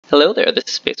Hello there, this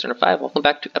is Space Runner 5. Welcome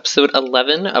back to episode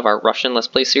 11 of our Russian Let's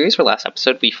Play series. For last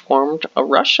episode, we formed a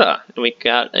Russia, and we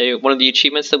got one of the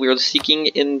achievements that we were seeking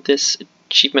in this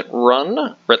achievement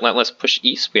run, Relentless Push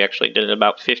East. We actually did it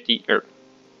about 50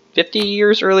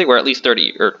 years early, or at least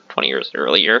 30 or 20 years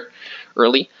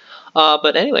early.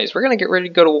 But anyways, we're going to get ready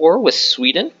to go to war with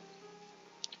Sweden,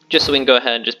 just so we can go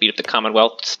ahead and just beat up the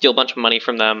Commonwealth, steal a bunch of money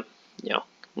from them,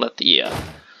 let the,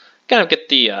 kind of get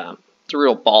the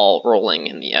real ball rolling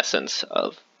in the essence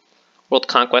of world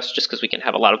conquest. Just because we can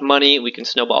have a lot of money, we can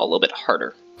snowball a little bit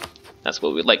harder. That's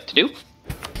what we'd like to do.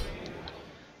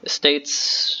 The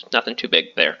states, nothing too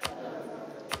big there.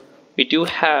 We do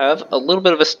have a little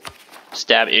bit of a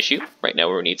stab issue right now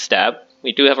where we need stab.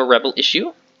 We do have a rebel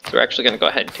issue, so we're actually going to go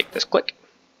ahead and take this click.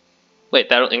 Wait,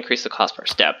 that'll increase the cost for our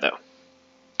stab though.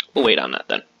 We'll wait on that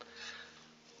then.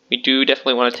 We do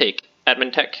definitely want to take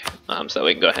admin tech, so that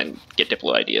we can go ahead and get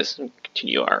Diplo ideas and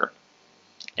continue our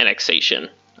annexation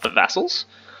of vassals.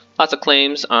 Lots of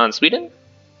claims on Sweden.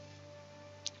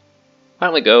 Why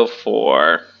don't we go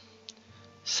for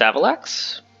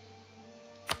Savalax?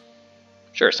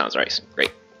 Sure, sounds right.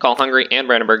 Great. Call Hungary and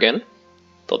Brandenburg in.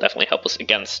 They'll definitely help us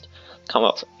against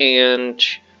Commonwealth and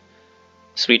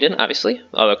Sweden, obviously.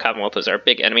 Although Commonwealth is our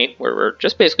big enemy, where we're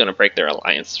just basically going to break their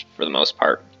alliance for the most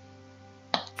part.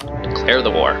 Declare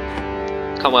the war.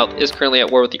 Commonwealth is currently at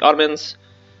war with the Ottomans.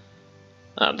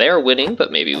 They are winning,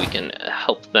 but maybe we can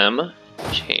help them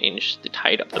change the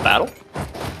tide of the battle.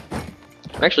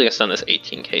 I'm actually going to send this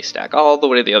 18k stack all the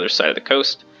way to the other side of the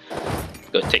coast.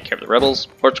 Go take care of the rebels.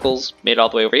 Portugal's made it all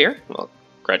the way over here. Well,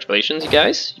 congratulations, you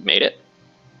guys. You made it.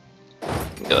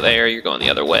 You go there, you're going the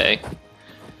other way.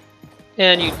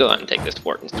 And you go ahead and take this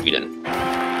fort in Sweden.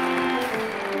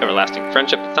 Everlasting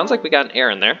friendship. It sounds like we got an heir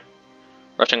in there.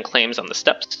 Russian claims on the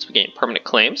steppes. We gain permanent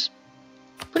claims.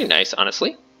 Pretty nice,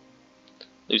 honestly.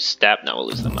 Lose stab, now we'll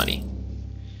lose the money.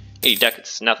 80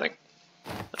 ducats is nothing.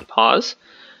 And pause.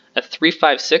 At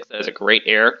 356, that is a great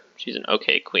heir. She's an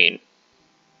okay queen.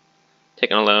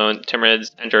 Taken a loan. The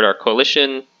Timurids entered our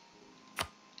coalition.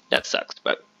 That sucks,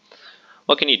 but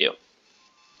what can you do?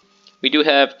 We do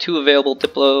have 2 available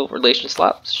Diplo relation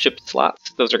slots, ship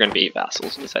slots. Those are going to be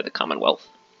vassals inside the Commonwealth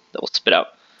that will spit out.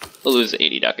 We'll lose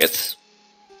 80 ducats.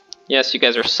 Yes, you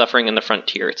guys are suffering in the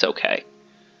frontier. It's okay.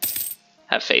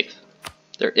 Have faith.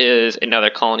 There is another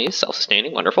colony,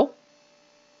 self-sustaining. Wonderful.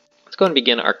 Let's go and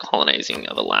begin our colonizing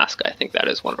of Alaska. I think that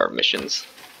is one of our missions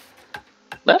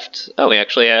left. Oh, we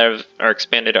actually have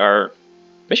expanded our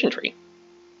mission tree.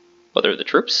 Whether the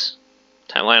troops,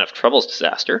 timeline of troubles,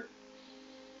 disaster.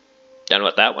 Done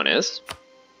what that one is.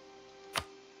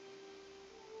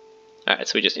 Alright,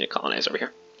 so we just need to colonize over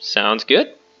here. Sounds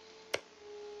good.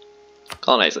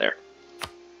 Colonize there.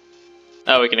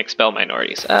 Oh, we can expel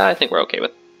minorities. I think we're okay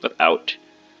without.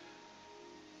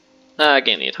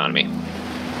 Gain the autonomy.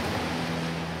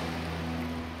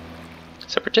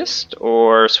 Separatist,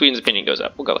 or Sweden's opinion goes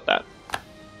up. We'll go with that.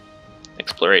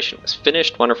 Exploration was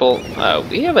finished. Wonderful.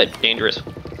 We have a dangerous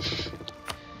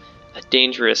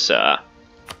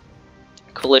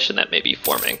coalition that may be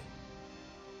forming.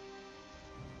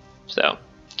 So,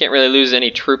 can't really lose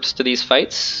any troops to these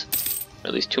fights. Or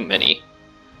at least too many.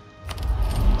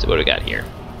 So what do we got here?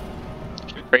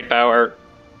 Great power.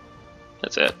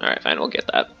 That's it. Alright, fine, we'll get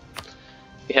that.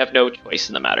 We have no choice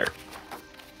in the matter.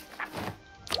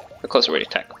 We're closer way to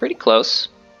attack. Pretty close.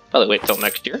 Probably wait till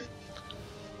next year.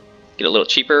 Get a little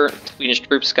cheaper. Swedish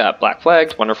troops got black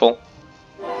flagged. Wonderful.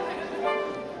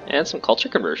 And some culture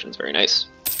conversions. Very nice.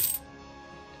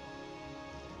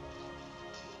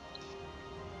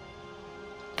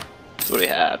 So what do we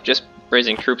have? Just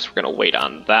raising troops. We're going to wait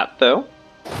on that, though.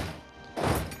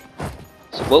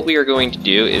 So what we are going to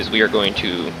do is we are going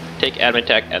to take admin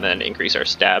tech and then increase our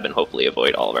stab and hopefully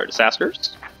avoid all of our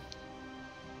disasters.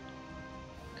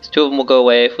 Because 2 of them will go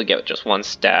away if we get just 1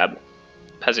 stab.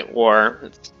 Peasant war,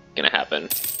 it's going to happen.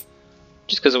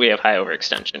 Just because we have high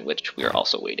overextension, which we are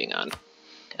also waiting on.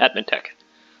 Admin tech.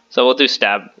 So we'll do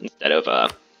stab instead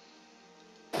of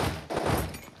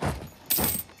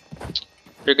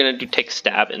we're going to take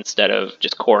stab instead of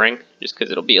just coring, just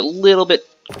because it'll be a little bit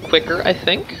quicker, I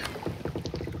think.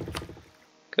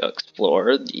 Go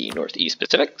explore the Northeast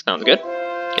Pacific. Sounds good.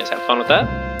 You guys have fun with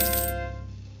that.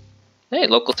 Hey,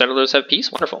 local settlers have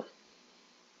peace. Wonderful.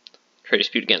 Trade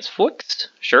dispute against Fuchs.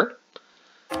 Sure.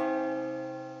 Go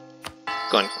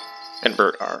and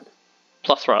convert our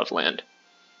plethora of land.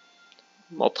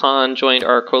 Multan joined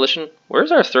our coalition.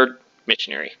 Where's our 3rd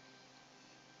missionary?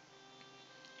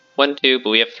 1, 2, but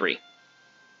we have 3. Did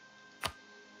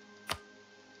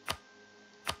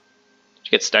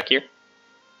you get stuck here?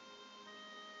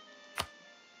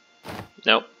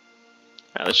 Nope.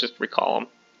 Alright, let's just recall them.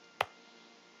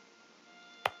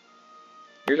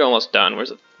 You're almost done.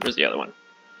 Where's the other one?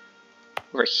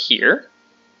 Over here?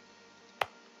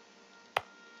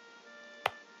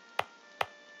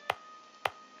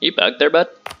 You bugged there, bud?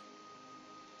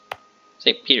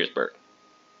 St. Petersburg.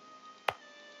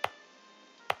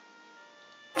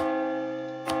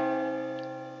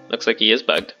 Looks like he is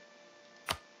bugged.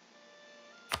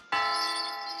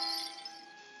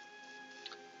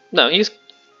 No, he's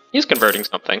converting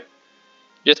something.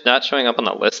 Just not showing up on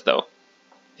the list though.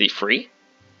 Is he free?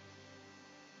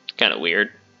 Kind of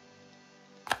weird.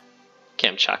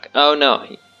 Kamchatka. Oh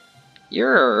no,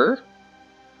 you're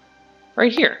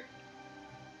right here.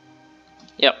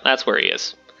 Yep, that's where he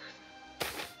is.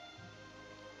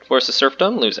 Force the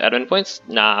serfdom, lose admin points.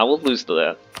 Nah, we'll lose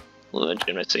the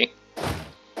legitimacy.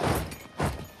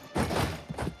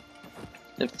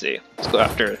 Let's see. Let's go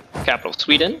after capital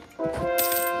Sweden.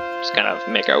 Just kind of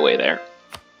make our way there.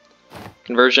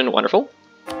 Conversion, wonderful.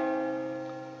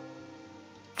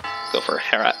 Let's go for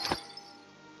Herat.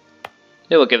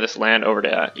 It will give this land over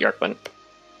to Yarkman.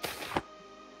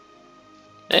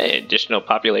 Hey, additional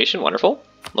population, wonderful.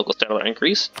 Local settler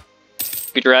increase.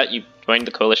 Gujarat, you joined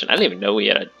the coalition. I didn't even know we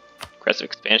had an aggressive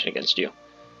expansion against you.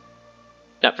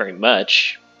 Not very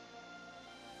much.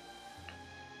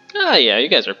 Ah, yeah, you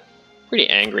guys are pretty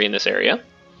angry in this area.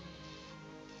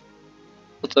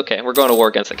 It's okay, we're going to war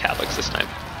against the Catholics this time.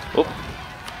 Oh,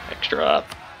 extra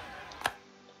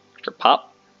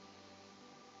pop.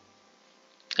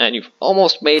 And you've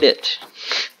almost made it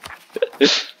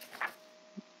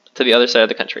to the other side of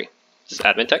the country. Is this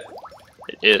admin tech?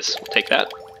 It is. We'll take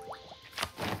that.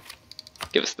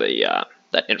 Give us the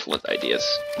that influence ideas.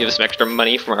 Give us some extra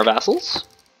money from our vassals.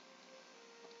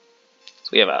 So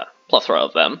we have a plethora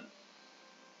of them.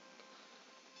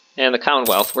 And the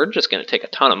Commonwealth, we're just going to take a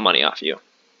ton of money off you.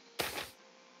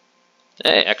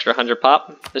 Hey, extra 100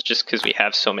 pop. That's just because we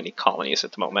have so many colonies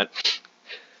at the moment.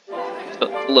 It's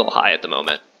a little high at the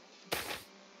moment.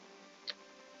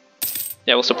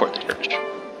 Yeah, we'll support the church.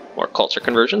 More culture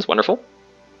conversions, wonderful.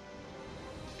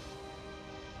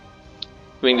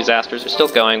 Moving disasters are still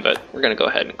going, but we're going to go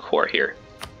ahead and core here.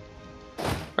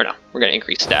 Or no, we're going to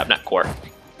increase stab, not core.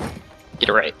 Get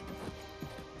it right.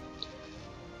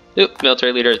 Oop,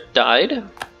 military leader died.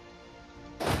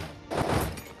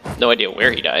 No idea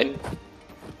where he died.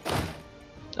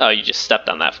 Oh, you just stepped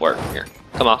on that fort. Here,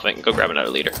 come off it and go grab another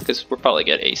leader, because we'll probably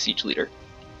get a siege leader.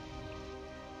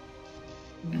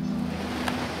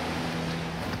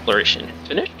 Exploration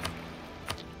finished.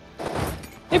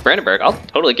 Hey, Brandenburg, I'll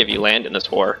totally give you land in this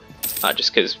war,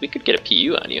 just because we could get a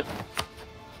PU on you.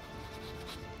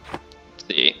 Let's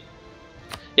see.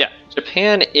 Yeah,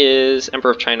 Japan is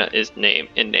Emperor of China is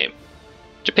in name.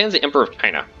 Japan's the Emperor of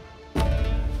China.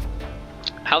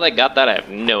 How they got that, I have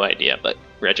no idea, but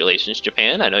congratulations,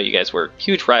 Japan. I know you guys were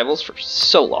huge rivals for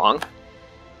so long,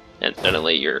 and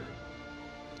suddenly you're,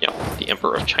 you know, the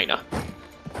Emperor of China.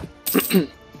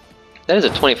 That is a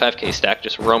 25k stack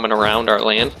just roaming around our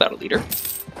land without a leader.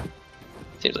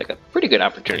 Seems like a pretty good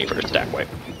opportunity for a stack wipe.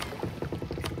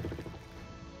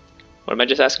 What am I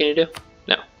just asking you to do?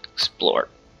 No, explore.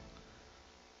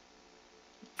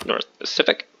 North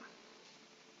Pacific.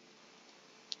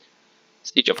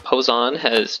 Siege of Poznan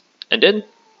has ended.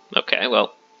 Okay,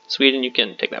 well, Sweden, you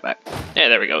can take that back. Yeah,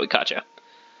 there we go, we caught you.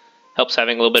 Helps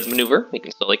having a little bit of maneuver. We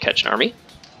can slowly catch an army.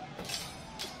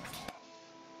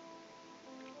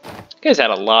 You guys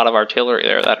had a lot of artillery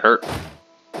there, that hurt.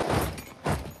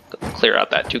 Clear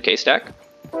out that 2k stack.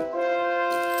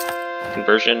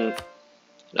 Conversion,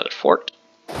 another fort.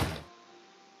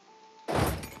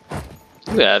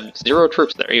 You have 0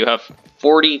 troops there. You have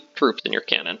 40 troops in your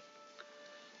cannon.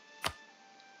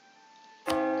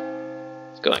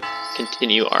 Let's go and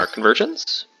continue our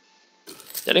conversions.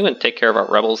 Did anyone take care of our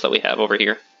rebels that we have over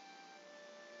here?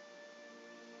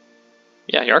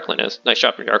 Yeah, Yarklin is. Nice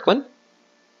job for Yarklin.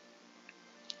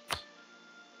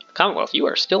 Commonwealth, you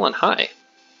are still on high.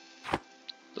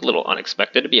 A little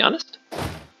unexpected, to be honest.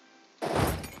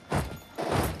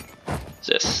 What's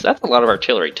this? That's a lot of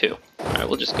artillery, too. Alright,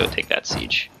 we'll just go take that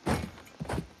siege.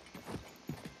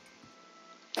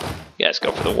 You guys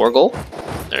go for the war goal.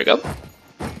 There we go.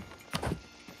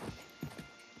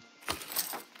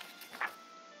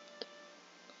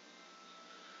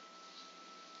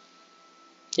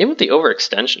 Even with the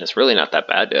overextension, it's really not that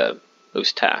bad to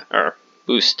boost stab.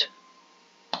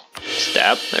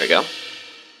 There we go.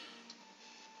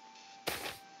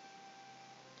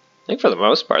 I think for the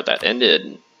most part that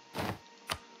ended.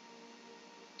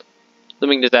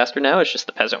 Looming disaster now is just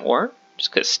the peasant war,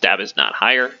 just because stab is not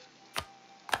higher.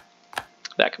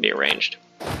 That can be arranged.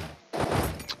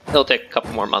 It'll take a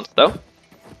couple more months though.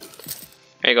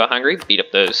 you go, Hungary. Beat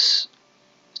up those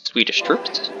Swedish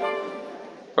troops.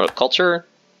 Promote culture.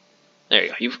 There you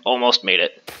go. You've almost made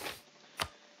it.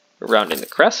 Round in the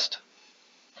crest.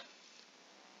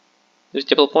 Lose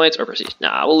diplo points or prestige?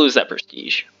 Nah, we'll lose that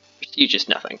prestige. Prestige is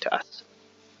nothing to us.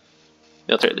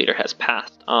 Military leader has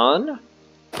passed on.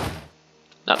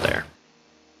 Not there.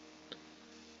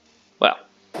 Well.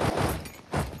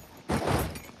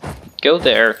 Go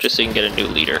there just so you can get a new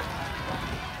leader.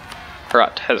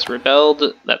 Herat has rebelled.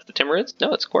 That's the Timurids?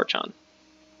 No, it's Korchan.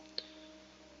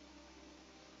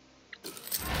 So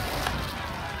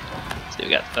we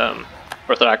got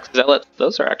Orthodox Zealots.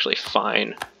 Those are actually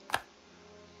fine.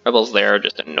 Rebels there are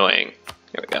just annoying.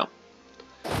 Here we go.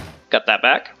 Got that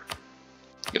back.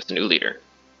 Give us a new leader.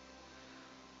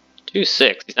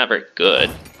 2-6. He's not very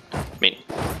good. I mean,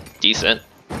 decent.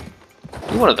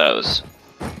 Do one of those.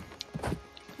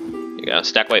 Here you go.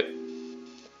 Stack wipe.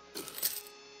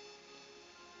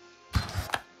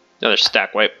 Another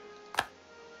stack wipe.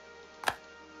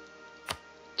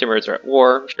 Timurids are at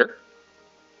war. Sure.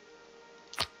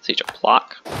 Siege of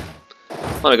Plok.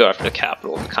 I want to go after the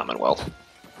capital of the Commonwealth.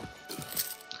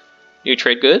 New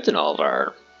trade goods and all of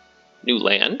our new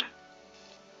land.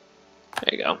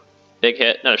 There you go. Big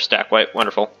hit. Another stack wipe.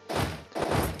 Wonderful.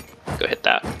 Go hit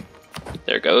that.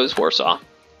 There goes Warsaw.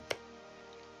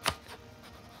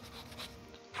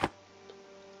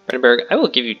 Brandenburg, I will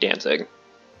give you Danzig.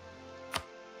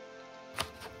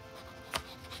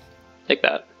 Take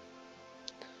that.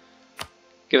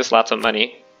 Give us lots of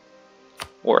money.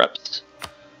 War ups.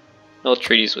 No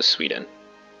treaties with Sweden.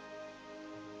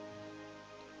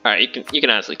 Alright, you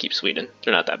can honestly keep Sweden.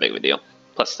 They're not that big of a deal.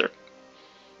 Plus they're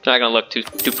not gonna look too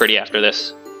pretty after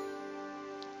this.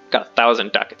 Got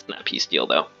 1,000 ducats in that peace deal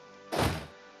though.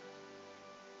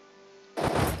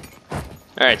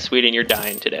 Alright, Sweden, you're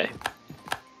dying today.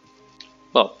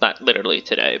 Well, not literally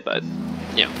today, but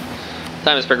you know,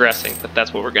 time is progressing, but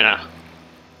that's what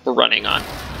we're running on.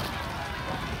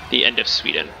 The end of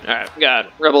Sweden. Alright, we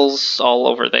got rebels all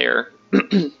over there.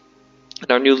 And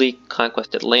our newly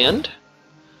conquested land.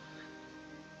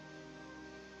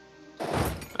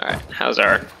 Alright, how's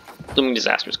our looming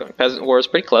disasters going? Peasant War is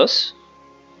pretty close.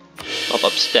 Bump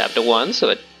up stab to 1 so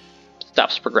it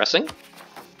stops progressing.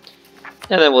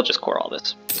 And then we'll just core all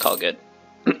this. Call it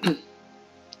good.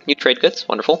 New trade goods,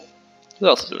 wonderful. Who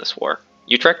else is in this war?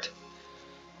 Utrecht?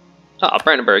 Oh,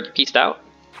 Brandenburg, you pieced out.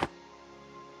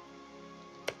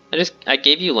 I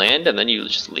gave you land and then you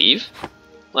just leave?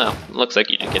 Well, it looks like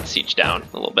you did get sieged down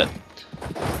a little bit.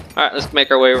 Alright, let's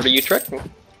make our way over to Utrecht.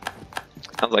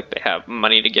 Sounds like they have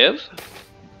money to give.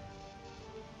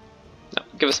 No,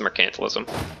 give us some mercantilism.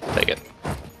 Take it.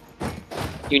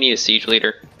 You need a siege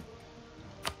leader.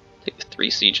 Take the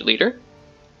 3 siege leader.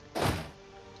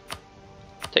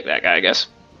 Take that guy, I guess.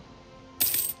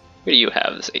 Who do you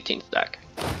have this 18th stack?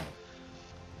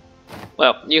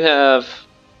 Well, you have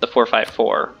the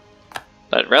 454,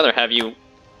 but I'd rather have you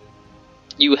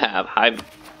have high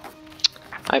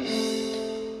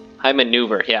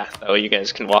maneuver, yeah, so you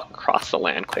guys can walk across the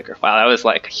land quicker. Wow, that was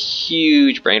like a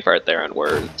huge brain fart there on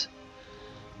words.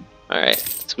 Alright,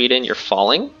 Sweden, you're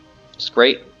falling. It's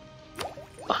great.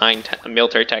 Behind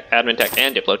military tech, admin tech,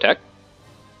 and diplo tech.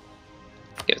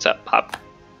 Give us that pop.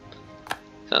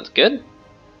 Sounds good.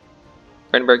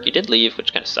 Brandenburg, you did leave,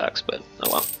 which kind of sucks, but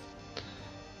oh well.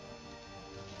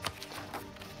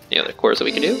 Any other cores that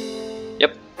we can do?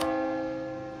 Yep.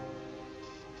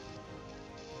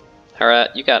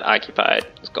 Herat, you got occupied.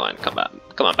 Let's go on, come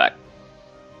on back.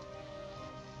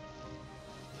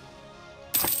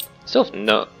 Still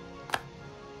no.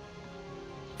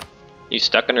 You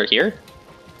stuck under here?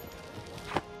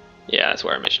 Yeah, that's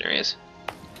where our missionary is.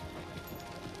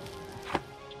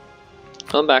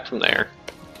 Come back from there.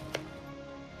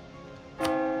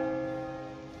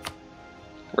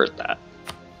 Where's that?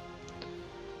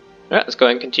 Alright, let's go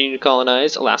ahead and continue to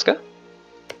colonize Alaska.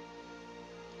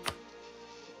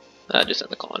 Just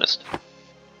send the colonist.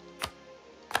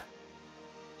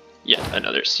 Yet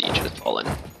another siege has fallen.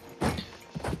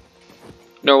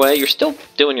 Norway, you're still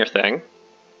doing your thing.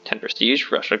 10 prestige.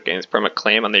 Russia gains permanent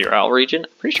claim on the Ural region.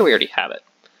 Pretty sure we already have it.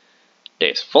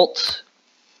 Days Volt.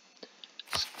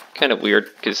 It's kind of weird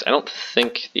because I don't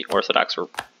think the Orthodox were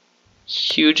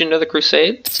huge into the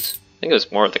Crusades. I think it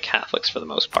was more of the Catholics for the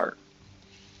most part.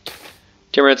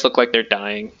 Timurids look like they're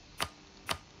dying.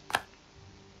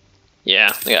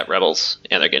 Yeah, they got rebels,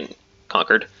 and they're getting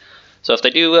conquered. So if they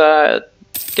do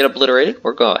get obliterated,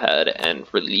 we'll go ahead and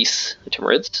release the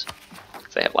Timurids,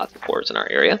 because they have lots of wars in our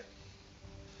area.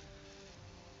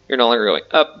 You're no longer going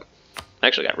up. I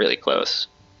actually got really close.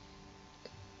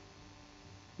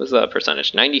 What was the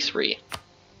percentage? 93.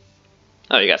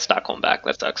 Oh, you got Stockholm back.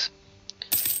 That sucks.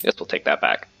 I guess we'll take that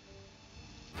back.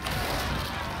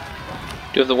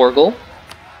 Do have the Wargle.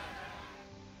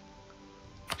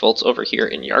 Volt's over here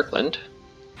in Yarkland.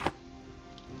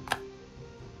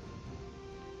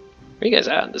 Where you guys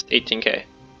at? This 18k.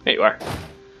 There you are.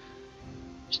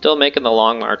 Still making the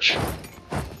long march.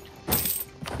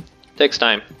 Takes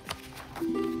time.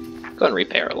 Go and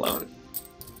repay our loan.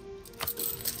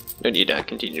 No need to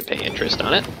continue to pay interest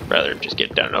on it. Rather just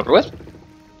get it done and over with.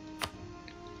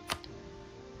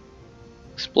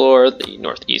 Explore the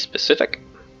Northeast Pacific.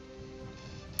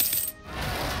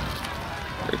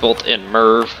 Revolt in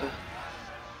Merv.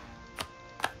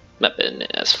 Meppin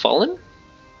has fallen.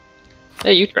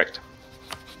 Hey, Utrecht.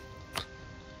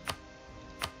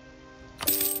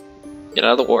 Get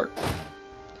out of the war.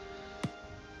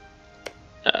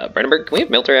 Brandenburg, can we have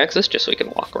military access just so we can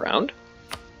walk around?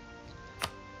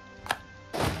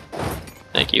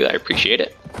 Thank you, I appreciate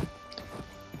it.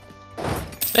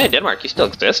 Hey, Denmark, you still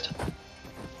exist.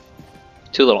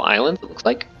 2 little islands, it looks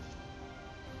like.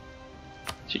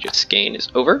 Skane is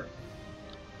over.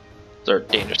 Those are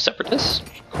Danish separatists.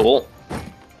 Cool.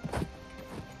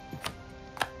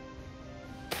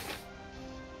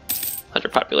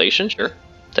 100 population, sure.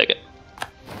 Take it.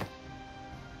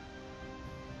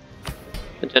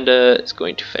 Agenda is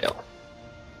going to fail.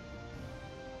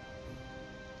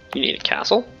 You need a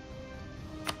castle?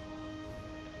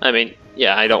 I mean,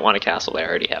 yeah, I don't want a castle there. I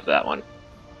already have that one.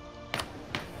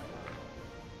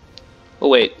 We'll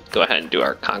wait. Go ahead and do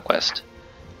our conquest.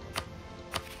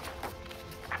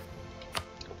 I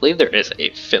believe there is a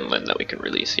Finland that we can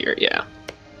release here, yeah.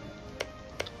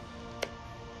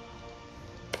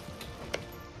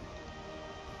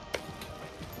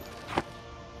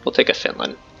 We'll take a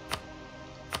Finland.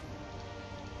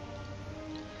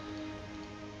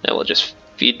 Now we'll just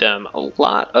feed them a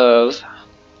lot of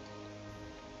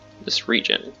this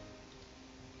region.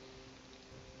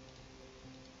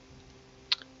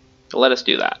 Let us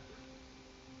do that.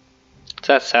 Does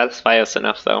that satisfy us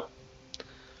enough, though?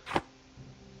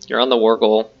 You're on the war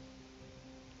goal.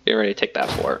 Be ready to take that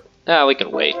fort. Ah, we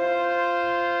can wait.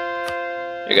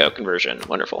 There you go, conversion.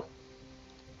 Wonderful.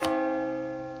 Go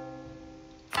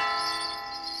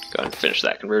ahead and finish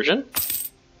that conversion.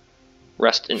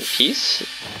 Rest in peace.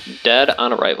 Dead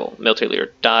on arrival. Military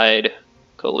leader died.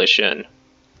 Coalition.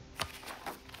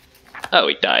 Oh,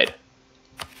 he died.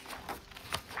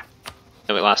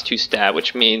 And we lost 2 stab,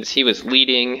 which means he was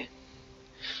leading.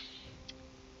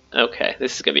 Okay,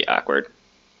 this is gonna be awkward.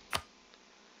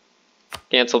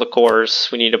 Cancel the course.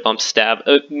 We need to bump stab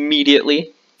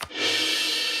immediately.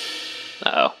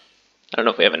 Uh-oh. I don't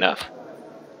know if we have enough.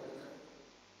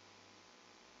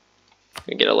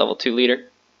 We get a level 2 leader.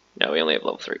 No, we only have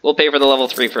level 3. We'll pay for the level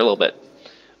 3 for a little bit.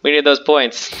 We need those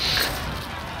points.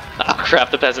 Oh crap,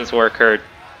 the Peasants' War occurred.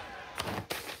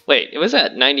 Wait, it was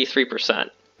at 93%.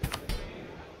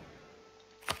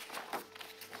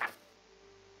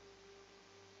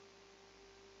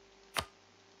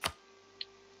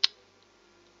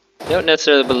 I don't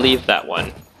necessarily believe that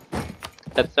one.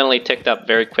 That suddenly ticked up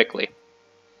very quickly.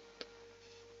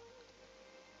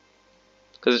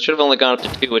 Because it should have only gone up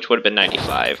to 2, which would have been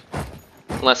 95.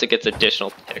 Unless it gets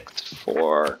additional ticks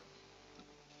for...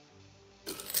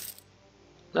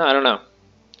 No, I don't know.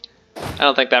 I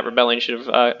don't think that rebellion should have,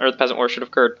 or the Peasant War should have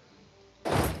occurred.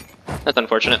 That's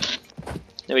unfortunate.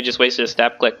 And we just wasted a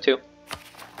stab click, too.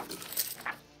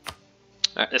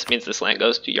 Alright, this means this land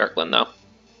goes to Yarkland, though.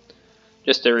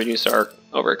 Just to reduce our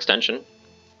overextension.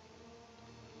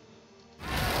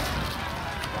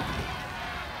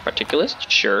 Particulist?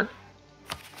 Sure.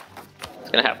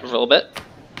 It's gonna happen for a little bit.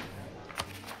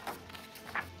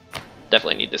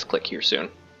 Definitely need this click here soon.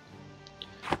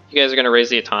 You guys are gonna raise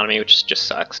the autonomy, which just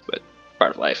sucks, but part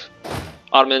of life.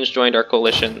 Ottomans joined our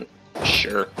coalition.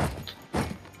 Sure.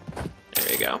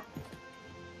 There you go.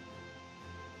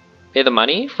 Pay the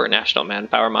money for a national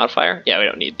manpower modifier? Yeah, we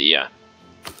don't need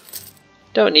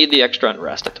the extra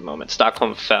unrest at the moment.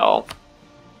 Stockholm fell.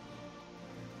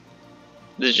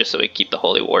 This is just so we keep the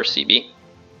Holy War CB.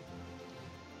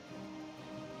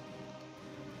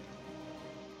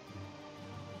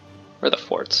 Where are the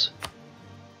forts?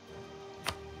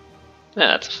 Yeah,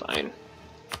 that's fine.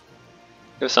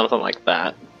 Give something like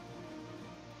that.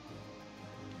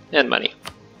 And money.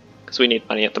 Because we need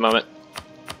money at the moment.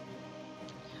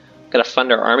 Gotta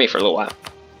fund our army for a little while.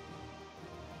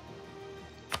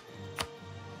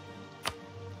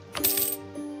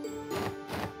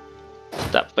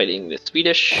 Stop fighting the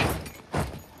Swedish.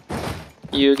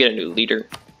 You get a new leader.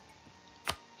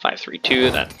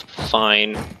 532, that's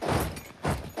fine.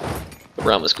 The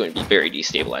realm is going to be very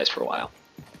destabilized for a while.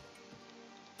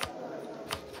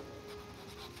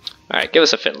 Alright, give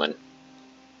us a Finland.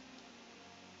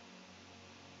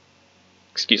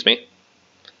 Excuse me.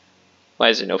 Why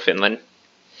is there no Finland?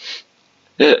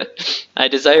 I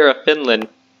desire a Finland.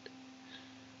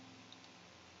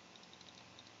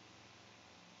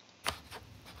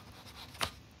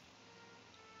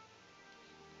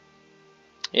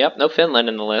 Yep, no Finland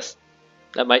in the list.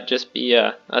 That might just be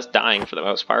us dying for the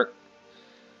most part.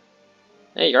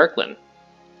 Hey, Yarkland.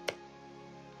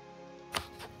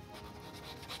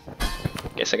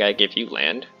 Guess I gotta give you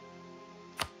land.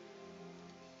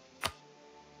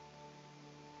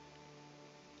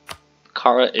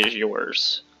 Kara is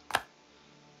yours.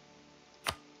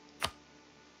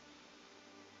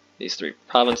 These 3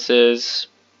 provinces.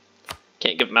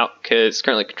 Can't give them out because it's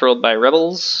currently controlled by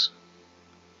rebels.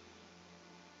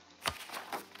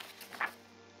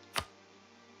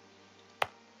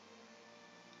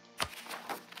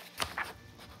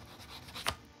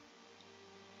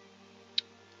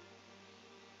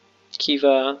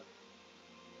 Kiva.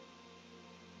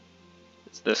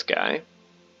 It's this guy.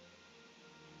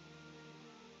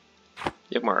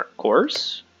 You have more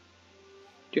cores?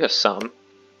 Do you have some?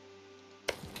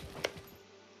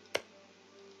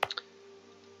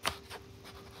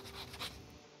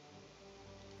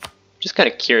 Just kind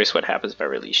of curious what happens if I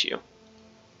release you.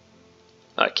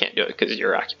 Oh, I can't do it because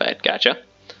you're occupied. Gotcha.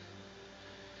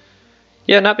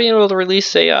 Yeah, not being able to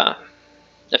release a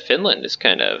Finland is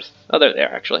kind of... Oh, they're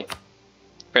there, actually.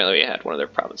 Apparently we had one of their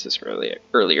provinces earlier.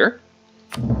 Let's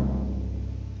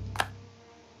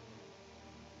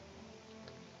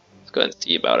go ahead and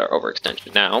see about our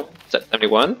overextension now. It's at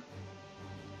 71.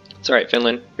 It's alright,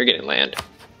 Finland. You're getting land.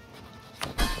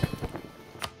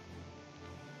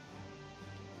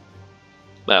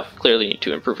 Well, clearly need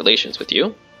to improve relations with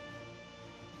you.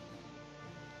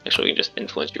 Actually, we can just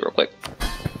influence you real quick.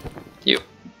 You.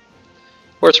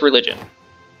 Orthodox Religion.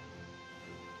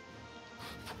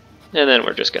 And then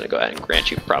we're just going to go ahead and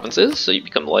grant you provinces, so you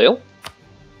become loyal.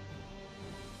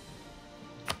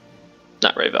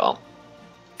 Not Revel.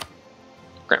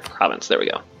 Grant province, there we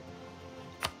go.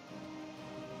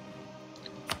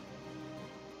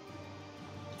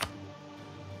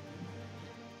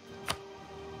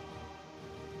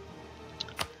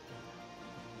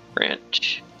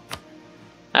 Grant.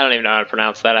 I don't even know how to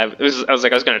pronounce that. I was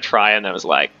like, I was going to try, and I was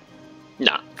like,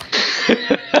 nah.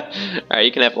 Alright,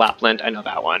 you can have Lapland, I know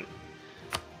that one.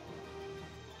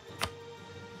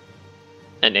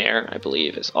 Anair, I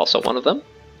believe, is also one of them.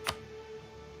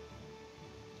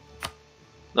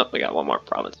 Oh, we got one more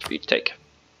province for you to take.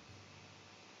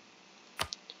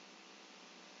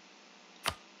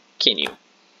 Kinu.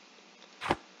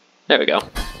 There we go.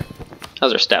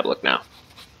 How's our stab look now?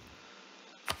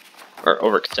 Our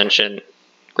overextension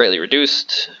greatly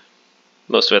reduced.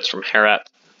 Most of it's from Herat.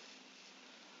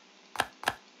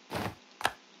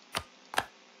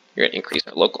 You're going to increase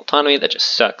our local autonomy, that just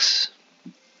sucks.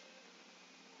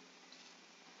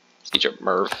 Siege of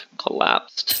Merv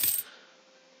collapsed.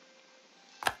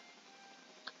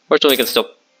 Fortunately, we can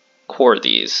still core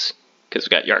these, because we've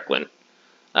got Yarkland.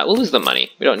 We'll lose the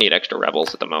money. We don't need extra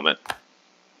rebels at the moment.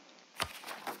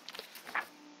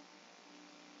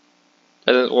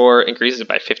 President War increases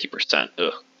by 50%.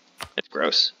 Ugh, that's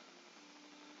gross.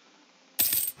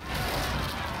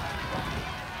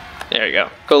 There you go.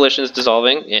 Coalition is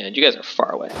dissolving, and you guys are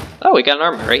far away. Oh, we got an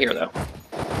army right here, though.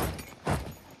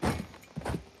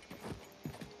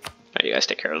 Alright, you guys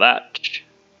take care of that.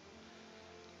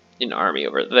 Need an army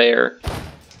over there.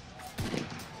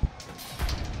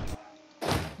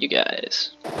 You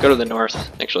guys go to the north.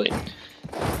 Actually,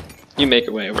 you make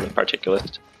your way over to the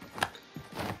Particulist.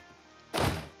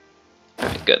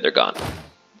 Alright, good, they're gone.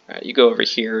 Alright, you go over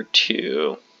here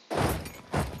to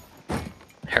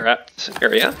Herat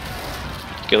area.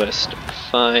 Particulist,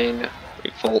 fine.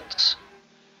 Revolt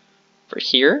for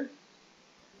here.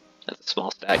 That's a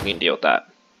small stack, you can deal with that.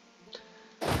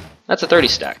 That's a 30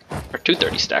 stack, or 2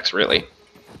 30 stacks really.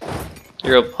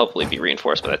 You'll hopefully be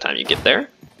reinforced by the time you get there.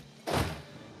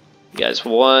 You guys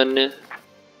won.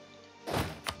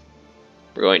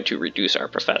 We're going to reduce our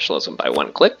professionalism by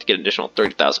 1 click to get additional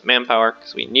 30,000 manpower,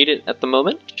 because we need it at the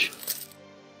moment.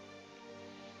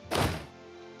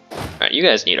 Alright, you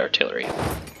guys need artillery.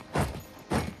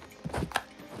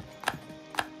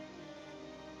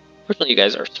 Fortunately, you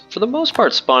guys are, for the most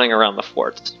part, spawning around the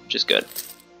forts, which is good.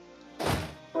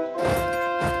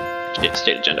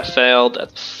 State agenda failed,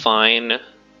 that's fine.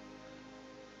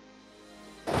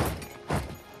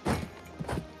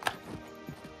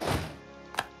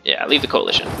 Yeah, leave the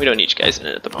coalition. We don't need you guys in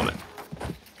it at the moment.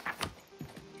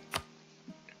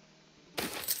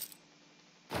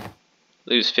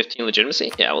 Lose 15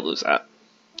 legitimacy? Yeah, we'll lose that.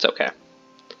 It's okay.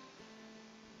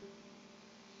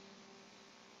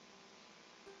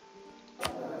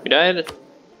 We died.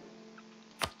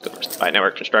 Go for spy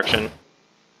network construction.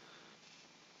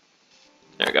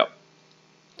 There we go.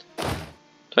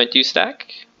 22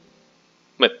 stack.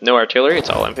 With no artillery, it's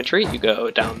all infantry. You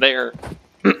go down there.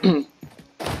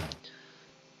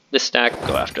 This stack,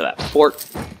 go after that fort.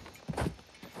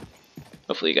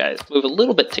 Hopefully you guys move a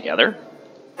little bit together.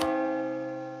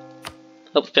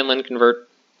 Help Finland convert.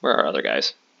 Where are our other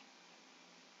guys?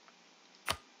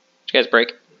 Did you guys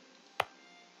break?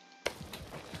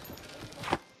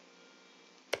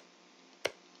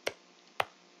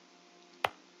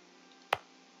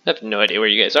 I have no idea where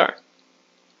you guys are.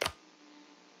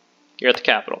 You're at the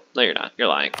capital. No, you're not. You're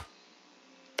lying.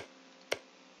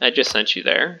 I just sent you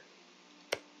there.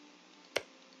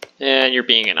 And you're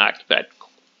being an occupied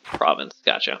province.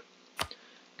 Gotcha.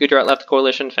 Gujarat left the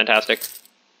coalition. Fantastic.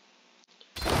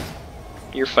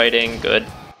 You're fighting. Good.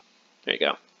 There you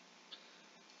go.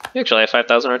 You actually have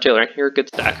 5,000 artillery. You're a good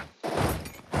stack.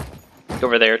 Go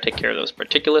over there. Take care of those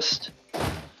particularists.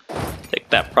 Take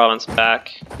that province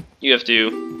back. You have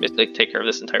to basically take care of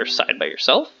this entire side by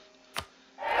yourself.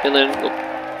 And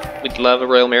then we'd love a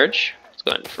royal marriage. Let's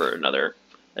go in for another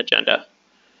agenda.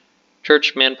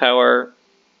 Church, manpower.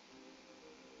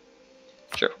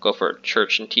 Sure, we'll go for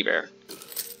church and T-Bear.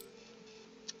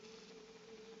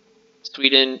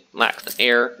 Sweden lacks an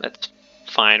heir. That's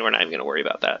fine. We're not even going to worry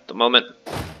about that at the moment.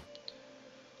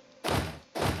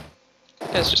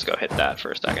 Let's just go hit that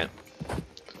for a second.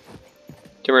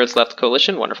 Timurids left the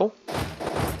coalition. Wonderful.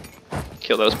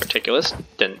 Kill those particularists.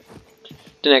 Didn't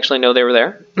actually know they were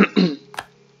there.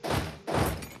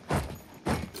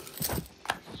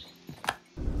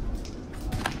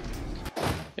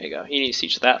 There you go. You need to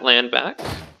siege that land back.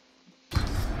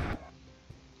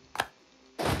 There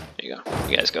you go.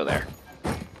 You guys go there.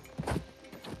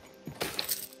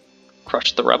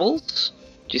 Crush the rebels.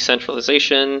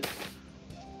 Decentralization.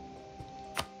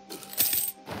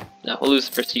 No, we'll lose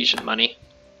the prestige and money.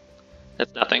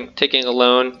 That's nothing. Taking a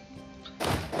loan.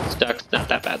 Stuck's not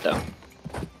that bad though.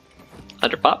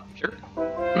 100 pop, sure.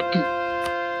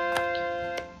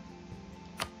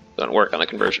 Gonna work on the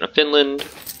conversion of Finland.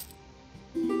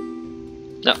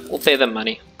 No, we'll pay them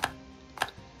money.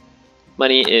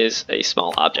 Money is a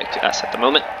small object to us at the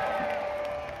moment.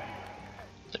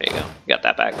 There you go. Got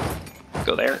that back.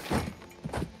 Go there.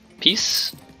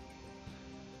 Peace.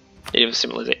 Native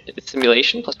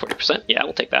simulation plus 40%. Yeah,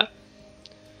 we'll take that.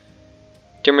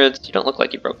 Timurids, you don't look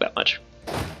like you broke that much.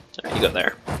 Alright, you go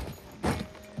there.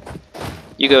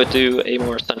 You go to a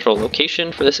more central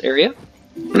location for this area.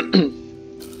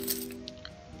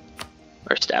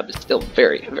 Our stab is still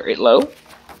very, very low.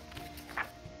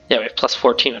 Yeah, we have plus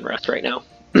 14 unrest right now.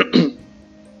 It's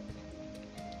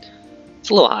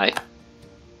a little high.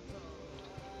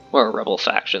 More rebel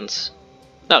factions.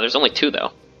 No, there's only 2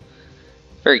 though.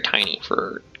 Very tiny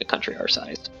for a country our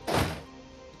size.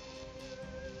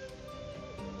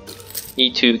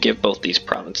 Need to give both these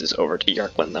provinces over to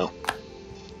Yarkland though.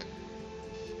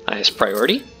 Highest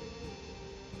priority.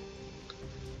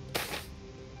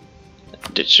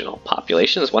 Additional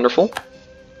population is wonderful.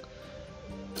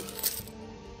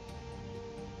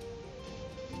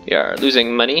 We are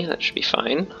losing money, that should be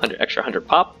fine. 100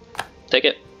 pop. Take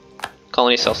it.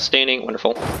 Colony self-sustaining,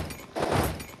 wonderful.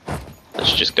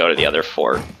 Let's just go to the other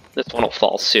fort. This one will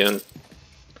fall soon.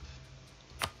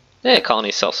 Yeah,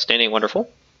 colony self-sustaining, wonderful.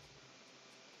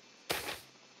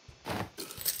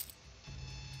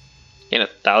 Gain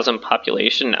 1,000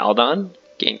 population in Aldon.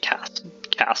 Gain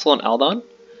castle in Aldon.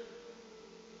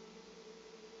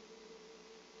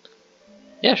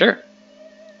 Yeah, sure.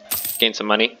 Gain some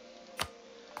money.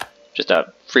 Just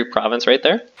a free province right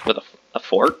there with a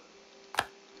fort.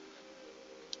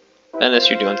 And this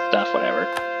you're doing stuff,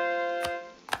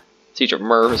 whatever. Siege of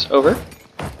Merv is over.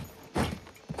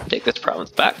 Take this province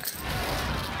back.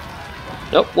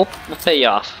 Nope, we'll pay you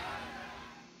off.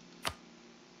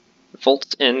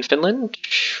 Revolts in Finland.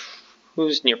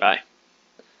 Who's nearby?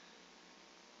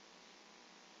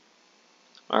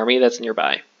 Army that's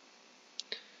nearby.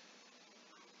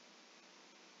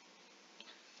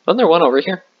 Wasn't there one over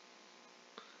here?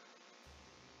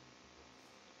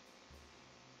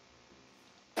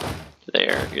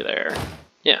 There, you're there.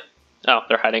 Yeah. Oh,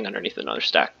 they're hiding underneath another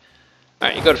stack.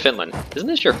 Alright, you go to Finland. Isn't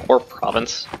this your core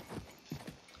province?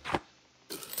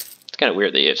 It's kind of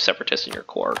weird that you have separatists in your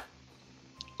core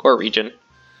region.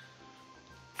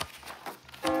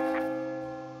 Go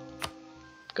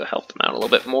help them out a little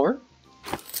bit more.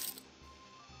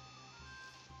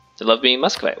 They love being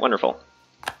Muscovy. Wonderful.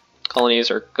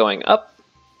 Colonies are going up.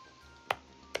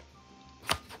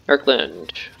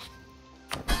 Arkland.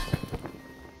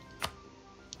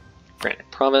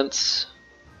 Granite Province.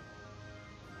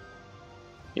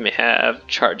 You may have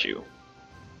Charju.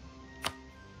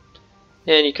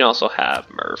 And you can also have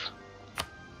Merv.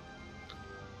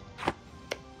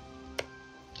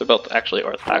 They're both actually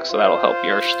Orthodox, so that'll help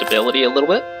your stability a little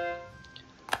bit.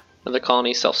 Another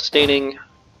colony, self-sustaining.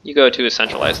 You go to a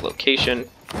centralized location.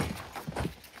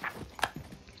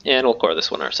 And we'll core this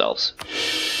one ourselves.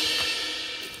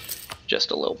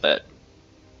 Just a little bit.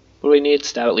 What do we need?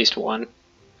 Stab at least one.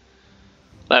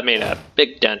 That made a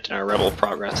big dent in our rebel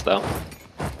progress, though.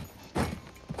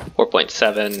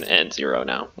 4.7 and 0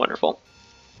 now. Wonderful.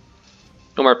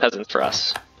 No more peasants for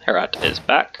us. Herat is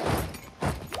back.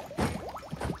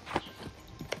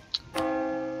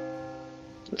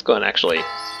 Let's go and actually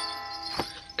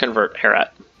convert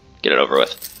Herat. Get it over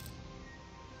with.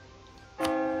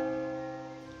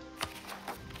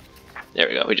 There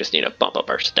we go. We just need to bump up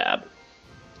our stab.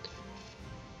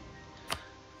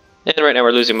 And right now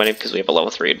we're losing money because we have a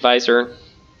level 3 advisor.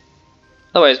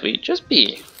 Otherwise, we'd just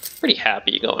be pretty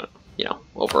happy going, you know,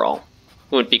 overall.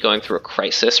 We wouldn't be going through a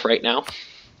crisis right now.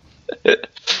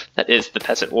 That is the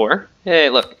Peasant War. Hey,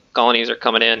 look, colonies are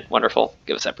coming in. Wonderful.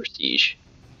 Give us that prestige.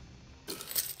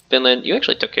 Finland, you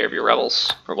actually took care of your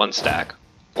rebels for one stack.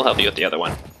 We'll help you with the other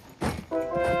one.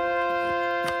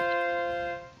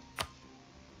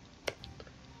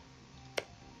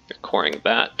 You're coring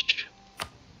that.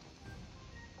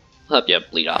 I'll help you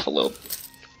bleed off a little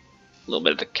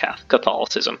bit of the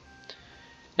Catholicism.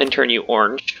 And turn you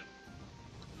orange.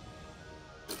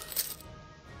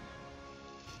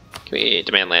 Can we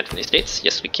demand land from the States?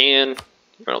 Yes, we can.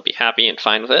 Everyone will be happy and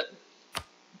fine with it.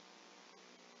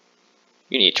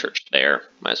 You need church there.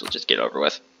 Might as well just get it over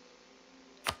with.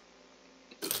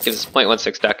 Gives us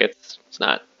 0.16 ducats. It's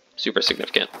not super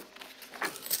significant.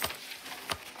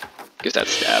 Gives that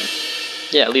stab.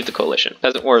 Yeah, leave the coalition.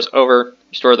 Peasant War is over.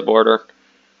 Restore the border.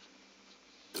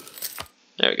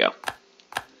 There we go.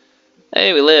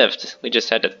 Hey, we lived. We just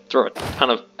had to throw a ton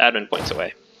of admin points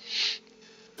away.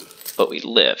 But we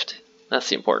lived. That's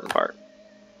the important part.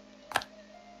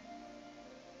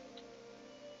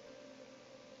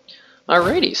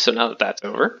 Alrighty, so now that that's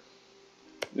over,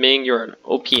 Ming, you're an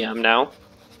OPM now.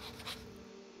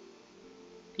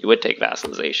 You would take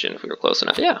vassalization if we were close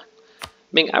enough. Yeah.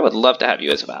 Ming, I would love to have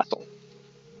you as a vassal.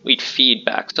 We'd feed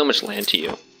back so much land to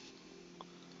you.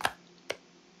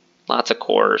 Lots of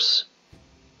cores.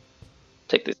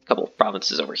 Take these couple of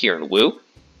provinces over here in Wu.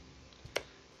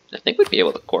 I think we'd be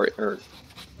able to core or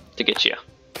to get you.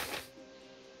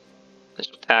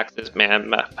 Taxes,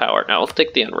 man, power. Now we'll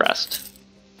take the unrest.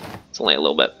 It's only a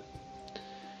little bit.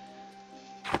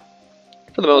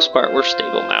 For the most part, we're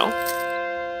stable now.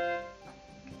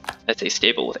 I'd say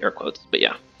stable with air quotes, but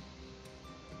yeah.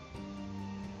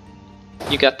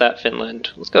 You got that,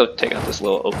 Finland. Let's go take out this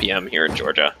little OPM here in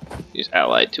Georgia, who's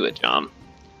allied to a Jom.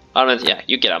 Yeah,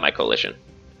 you get out of my coalition.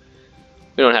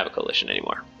 We don't have a coalition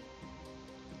anymore.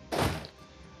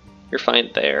 You're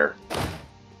fine there.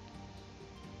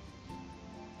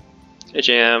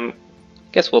 Jam.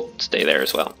 Guess we'll stay there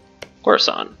as well.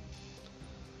 Coruscant.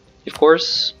 Of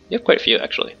course, you have quite a few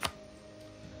actually.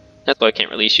 That's why I can't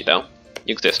release you though.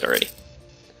 You exist already.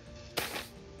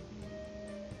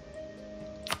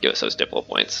 Give us those diplo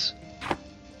points.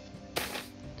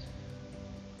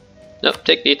 Nope,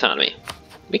 take the autonomy.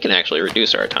 We can actually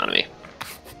reduce our autonomy.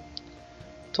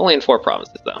 It's only in 4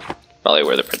 provinces though. Probably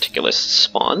where the particularists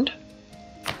spawned.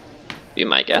 Be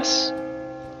my guess.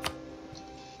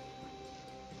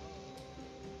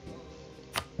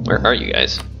 Where are you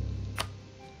guys?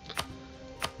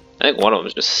 I think one of them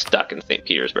is just stuck in St.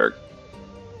 Petersburg.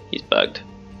 He's bugged.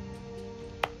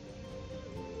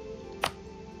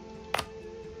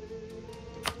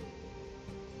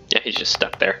 Yeah, he's just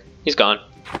stuck there. He's gone.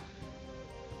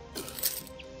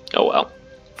 Oh well.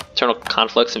 Internal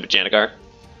conflicts in Vijayanagar.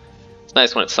 It's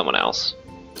nice when it's someone else.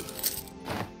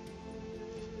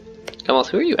 Commonwealth,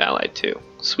 who are you allied to?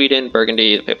 Sweden,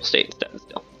 Burgundy, the Papal State, and Stettin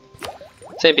still.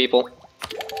 Same people.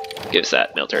 Give us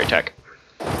that military tech.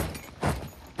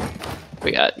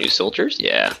 We got new soldiers?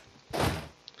 Yeah.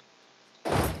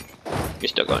 You're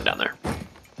still going down there.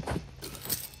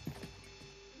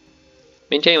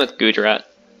 Maintain with Gujarat.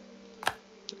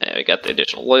 Yeah, we got the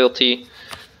additional loyalty.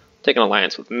 Take an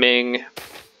alliance with Ming.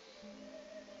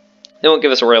 They won't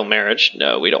give us a royal marriage.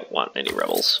 No, we don't want any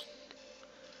rebels.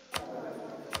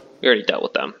 We already dealt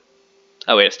with them.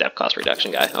 Oh wait, a step cost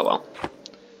reduction guy. Oh well.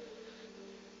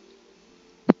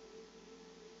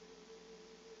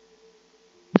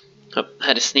 Oh, I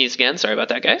had to sneeze again. Sorry about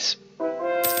that, guys.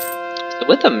 So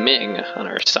with the Ming on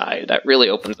our side, that really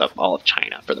opens up all of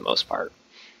China for the most part.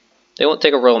 They won't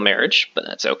take a royal marriage, but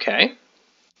that's okay.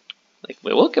 Like,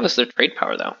 they will give us their trade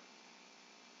power though.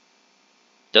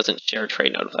 Doesn't share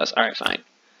trade node with us. Alright, fine.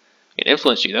 We can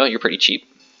influence you though, you're pretty cheap.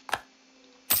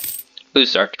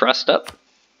 Boost our trust up.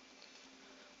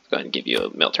 Let's go ahead and give you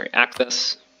a military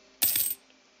access.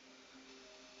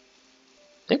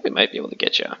 I think we might be able to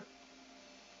get you.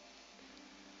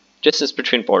 Distance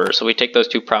between borders, so we take those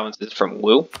two provinces from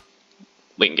Wu,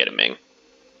 we can get a Ming.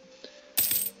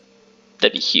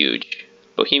 That'd be huge.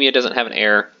 Bohemia doesn't have an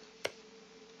heir.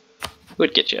 Who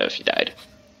would get you if you died?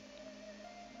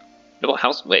 Noble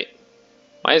house, wait.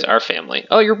 Why is our family?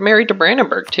 Oh, you're married to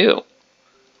Brandenburg too.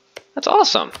 That's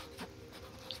awesome.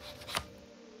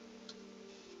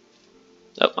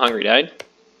 Oh, Hungary died.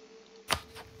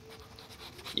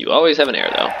 You always have an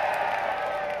heir though.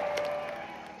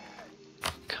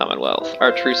 Commonwealth.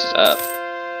 Our truce is up.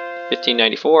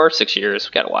 1594, 6 years.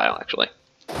 We've got a while actually.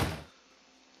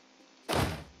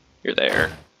 You're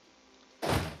there. I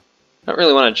don't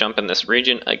really want to jump in this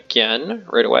region again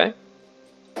right away.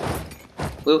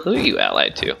 Who are you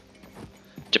allied to?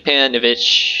 Japan,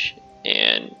 Nivich,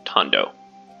 and Tondo.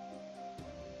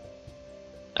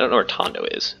 I don't know where Tondo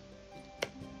is.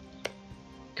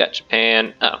 Got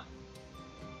Japan. Oh.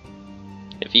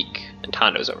 Navik. And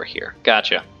Tondo's over here.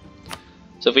 Gotcha.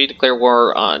 So if we declare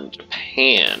war on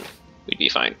Japan, we'd be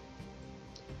fine.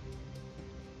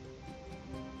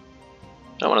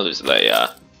 I don't want to lose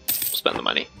the, spend the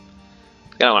money.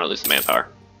 I don't want to lose the manpower.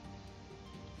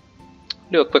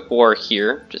 Do a quick war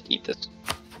here. Just eat this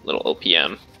little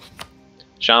OPM.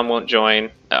 Sham won't join.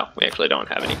 Oh, we actually don't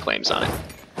have any claims on it.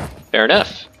 Fair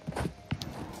enough.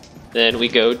 Then we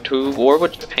go to war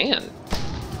with Japan.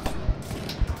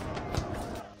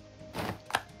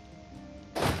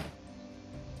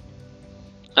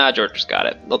 Ah, Georgia's got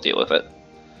it. They'll deal with it.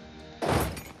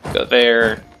 Go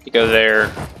there. You go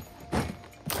there.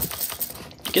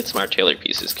 You get some artillery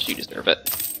pieces because you deserve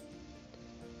it.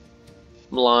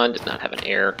 Milan does not have an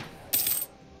heir.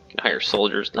 You can hire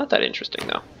soldiers. Not that interesting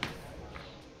though.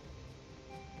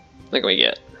 What can we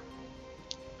get?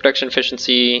 Production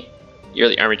efficiency,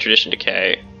 yearly army tradition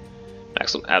decay,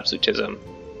 maximum absolutism.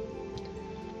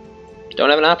 Don't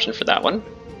have an option for that one.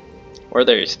 Or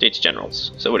their states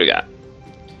generals. So what do we got?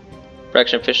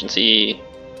 Production efficiency,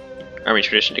 army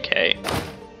tradition decay.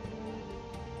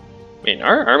 I mean,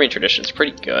 our army tradition's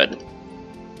pretty good.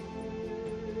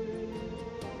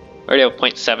 We already have a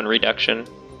 0.7 reduction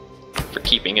for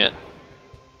keeping it.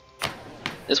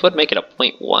 This would make it a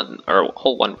 0.1 or a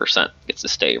whole 1% gets to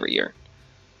stay every year.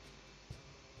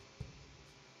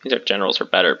 These our generals are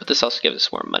better, but this also gives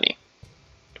us more money.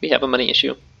 Do we have a money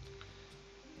issue?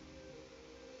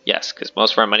 Yes, because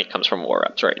most of our money comes from war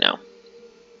reps right now.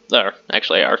 Or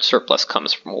actually, our surplus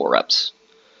comes from war reps.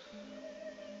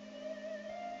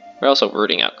 We're also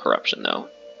rooting out corruption though,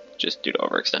 just due to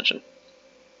overextension.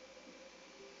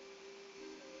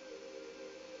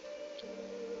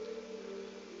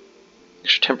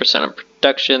 Extra 10% on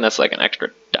production, that's like an extra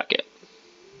ducat.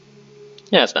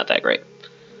 Yeah, it's not that great.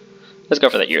 Let's go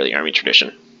for that yearly army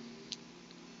tradition.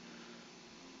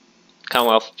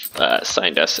 Commonwealth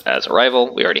assigned us as a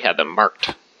rival. We already had them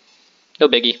marked. No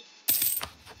biggie.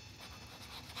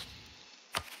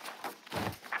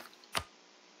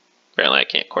 Apparently I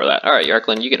can't core that. Alright,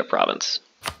 Yarkland, you get a province.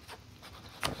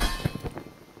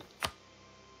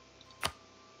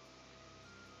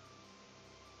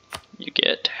 You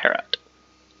get Herat.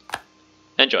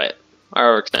 Enjoy it.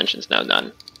 Our extension's now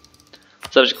done.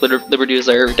 Subject liberty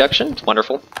desire reduction. It's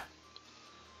wonderful.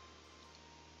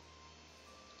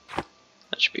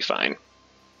 That should be fine.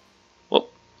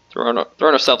 Whoop. Throwing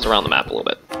ourselves around the map a little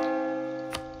bit.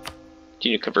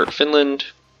 Continue to convert Finland.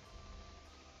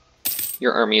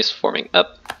 Your army is forming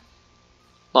up.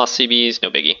 Lost CBs,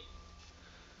 no biggie.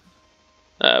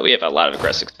 We have a lot of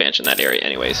aggressive expansion in that area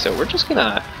anyway, so we're just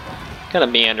gonna kind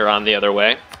of meander on the other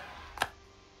way.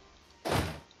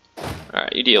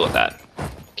 Alright, you deal with that.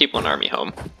 Keep one army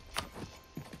home.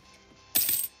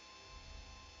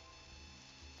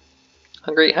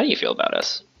 Hungary, how do you feel about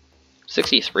us?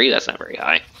 63, that's not very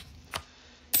high.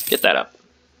 Get that up.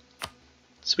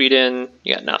 Sweden,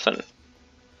 you got nothing.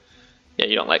 Yeah,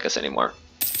 you don't like us anymore.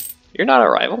 You're not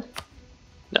our rival?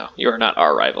 No, you are not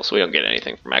our rival, so we don't get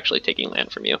anything from actually taking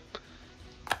land from you.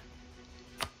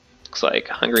 Looks like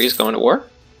Hungary is going to war.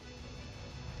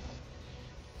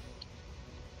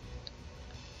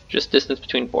 Just distance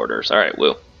between borders. Alright,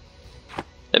 woo.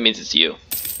 That means it's you.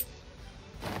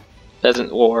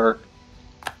 Peasant war.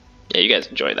 Yeah, you guys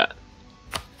enjoy that.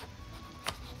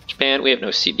 Japan, we have no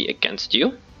CB against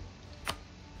you.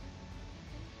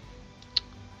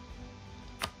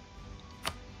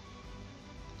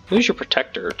 Who's your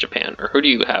protector, Japan? Or who do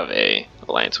you have a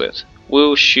alliance with?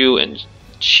 Wu, Shu, and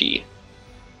Qi.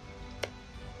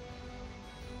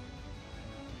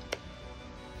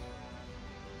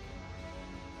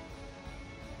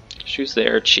 Shu's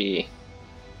there, Chi.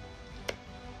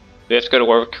 We have to go to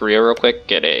war with Korea real quick,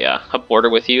 get a border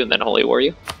with you, and then holy war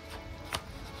you.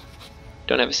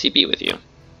 Don't have a CB with you.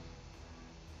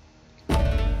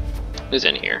 Who's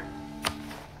in here?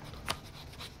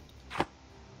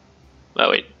 Oh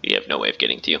wait, we have no way of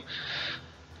getting to you.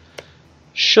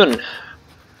 Shun.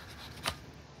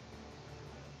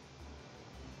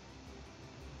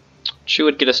 Shu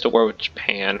would get us to war with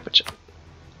Japan, which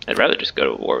I'd rather just go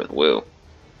to war with Wu.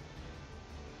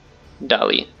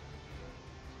 Dali.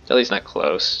 Dali's not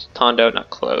close. Tondo, not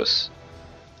close.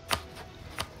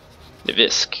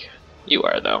 Nivisk. You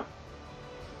are, though.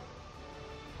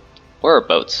 Where are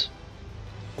boats?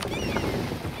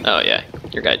 Oh yeah,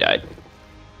 your guy died.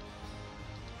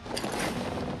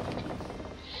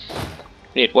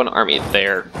 We need one army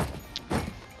there.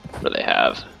 What do they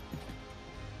have?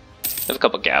 They have a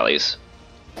couple galleys.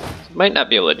 Might not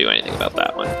be able to do anything about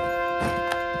that one.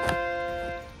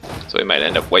 So we might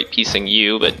end up white piecing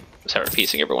you, but start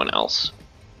piecing everyone else.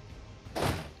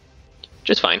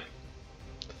 Just fine.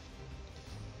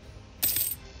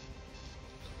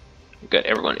 Good,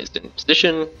 everyone is in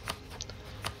position.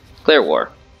 Declare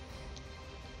war.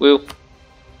 Wu.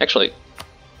 Actually,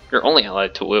 you're only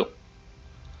allied to Wu.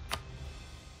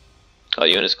 Call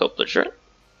you in as co-belligerent.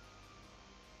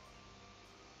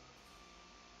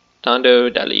 Tondo,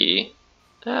 Dali.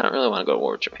 I don't really want to go to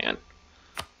war with Japan.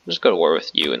 I'll just go to war with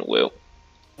you and Wu.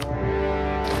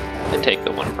 And take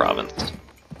the one province.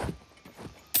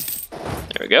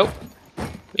 There we go.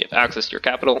 We have access to your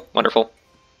capital. Wonderful.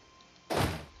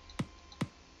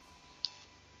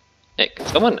 Hey, can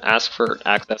someone ask for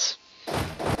access?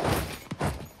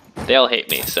 They all hate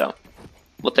me, so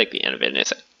we'll take the end of it in a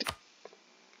sec.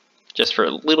 Just for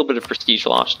a little bit of prestige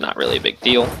loss, not really a big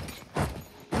deal.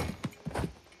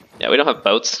 Yeah, we don't have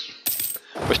boats.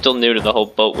 We're still new to the whole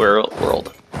boat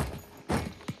world.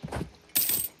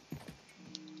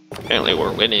 Apparently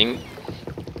we're winning.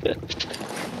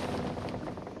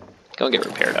 Go and get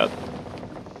repaired up.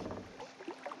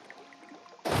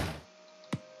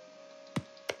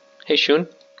 Hey Shun,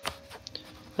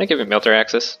 can I give you military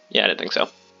access? Yeah, I didn't think so.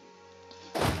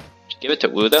 Should give it to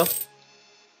Wu though.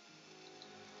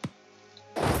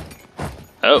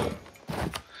 Oh.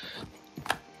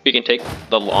 We can take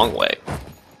the long way.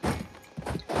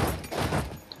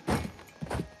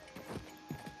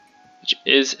 Which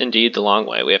is indeed the long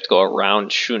way. We have to go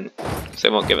around Shun, because they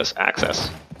won't give us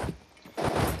access.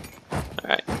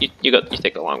 Alright, you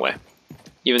take the long way.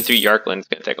 Even through Yarkland, it's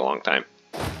gonna take a long time.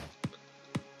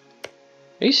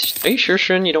 Are you sure,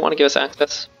 Shun, you don't want to give us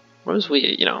access? What if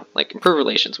we, like, improve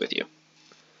relations with you?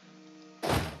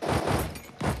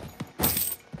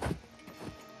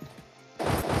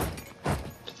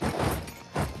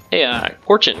 Hey,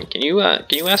 Fortune, can you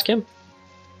ask him?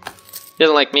 He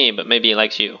doesn't like me, but maybe he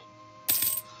likes you.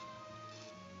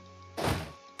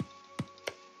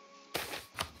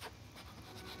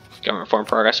 Government reform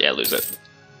progress? Yeah, lose it.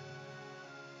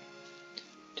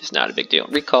 Just not a big deal.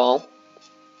 Recall.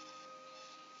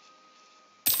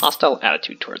 Hostile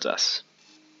attitude towards us.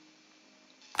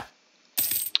 I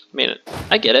mean,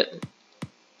 I get it.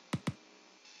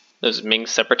 Those Ming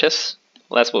separatists?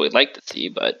 Well, that's what we'd like to see,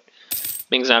 but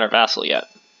Ming's not our vassal yet.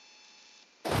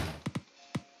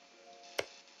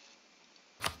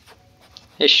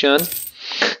 Hey, Shun.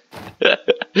 Can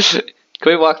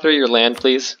we walk through your land,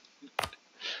 please?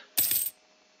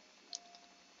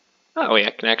 Oh, yeah,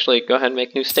 I can actually go ahead and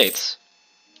make new states.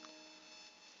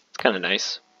 It's kind of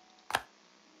nice.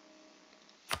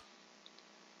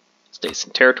 States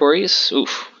and territories.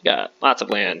 Oof, we got lots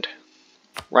of land.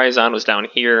 Ryazan was down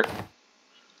here.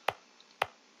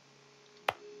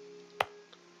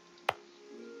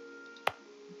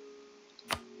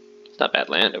 It's not bad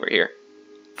land over here.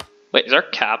 Wait, is our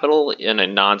capital in a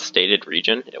non-stated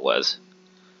region? It was.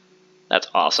 That's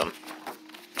awesome.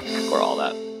 Or all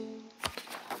that.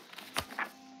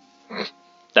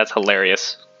 That's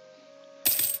hilarious.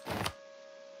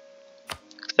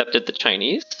 Accepted the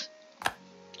Chinese?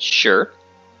 Sure.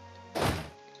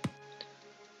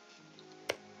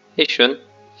 Hey Shun.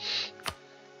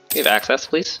 You have access,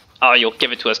 please? Oh, you'll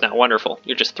give it to us now. Wonderful.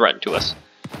 You're just threatened to us.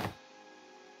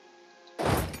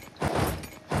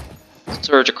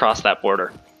 Surge across that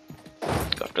border.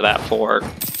 Go after that fort.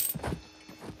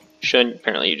 Shun,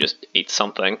 apparently you just ate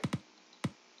something.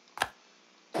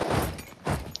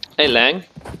 Hey Lang.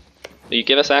 Will you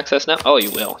give us access now? Oh, you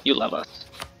will. You love us.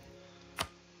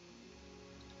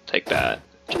 Take that.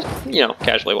 Just,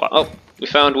 casually walk. Oh, we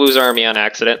found Wu's army on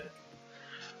accident.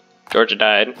 Georgia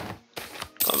died.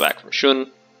 Going back from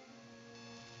Shun.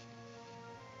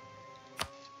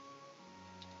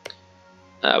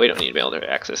 We don't need military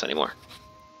access anymore.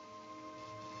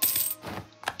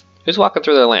 Who's walking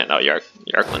through their land? Oh,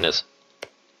 Yarkland is.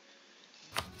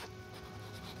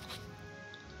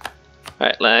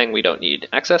 Alright, Lang, we don't need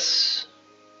access.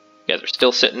 You guys are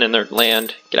still sitting in their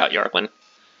land. Get out, Yarkland.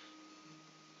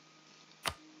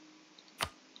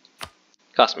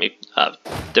 Cost me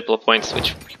Diplo points,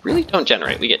 which we really don't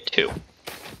generate. We get 2.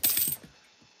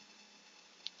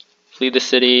 Flee the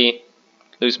city,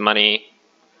 lose money.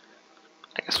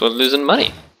 I guess we're losing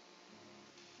money.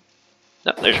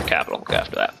 No, there's your capital. Go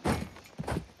after that.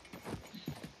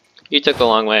 You took the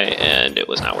long way, and it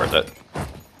was not worth it.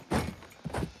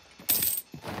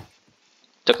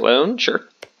 Took a loan? Sure.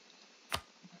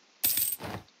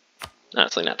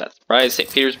 Honestly, not that surprised. St.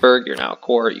 Petersburg, you're now a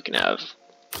core. You can have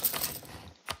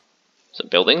some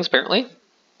buildings, apparently.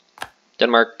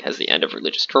 Denmark has the end of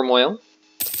religious turmoil.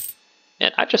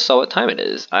 And I just saw what time it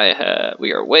is.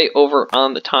 We are way over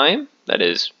on the time. That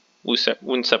is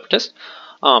Wound Separatist.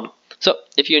 So,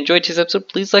 if you enjoyed today's episode,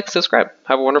 please like and subscribe.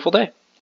 Have a wonderful day.